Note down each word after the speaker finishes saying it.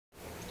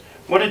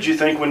What did you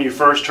think when you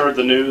first heard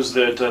the news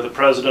that the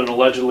president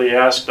allegedly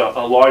asked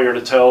a lawyer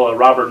to tell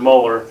Robert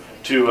Mueller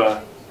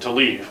to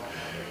leave?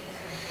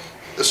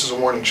 This is a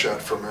warning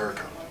shot for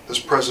America. This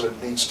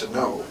president needs to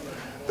know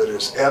that it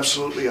is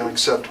absolutely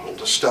unacceptable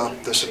to stop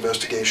this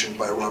investigation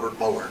by Robert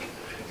Mueller.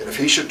 And if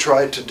he should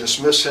try to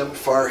dismiss him,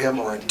 fire him,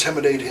 or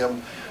intimidate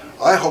him,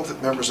 I hope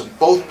that members of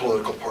both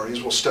political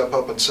parties will step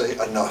up and say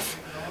enough.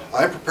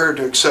 I'm prepared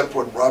to accept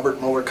what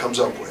Robert Mueller comes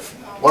up with,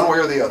 one way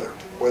or the other.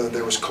 Whether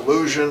there was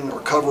collusion or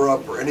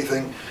cover-up or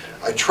anything,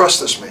 I trust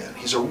this man.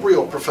 He's a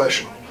real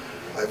professional.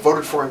 I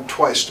voted for him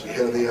twice to be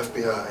head of the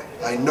FBI.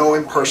 I know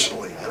him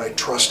personally, and I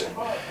trust him.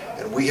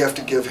 And we have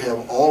to give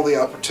him all the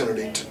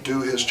opportunity to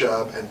do his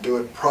job and do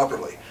it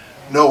properly.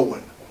 No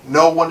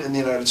one in the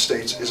United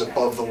States is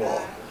above the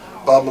law.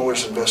 Bob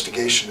Mueller's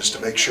investigation is to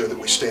make sure that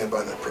we stand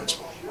by that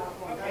principle.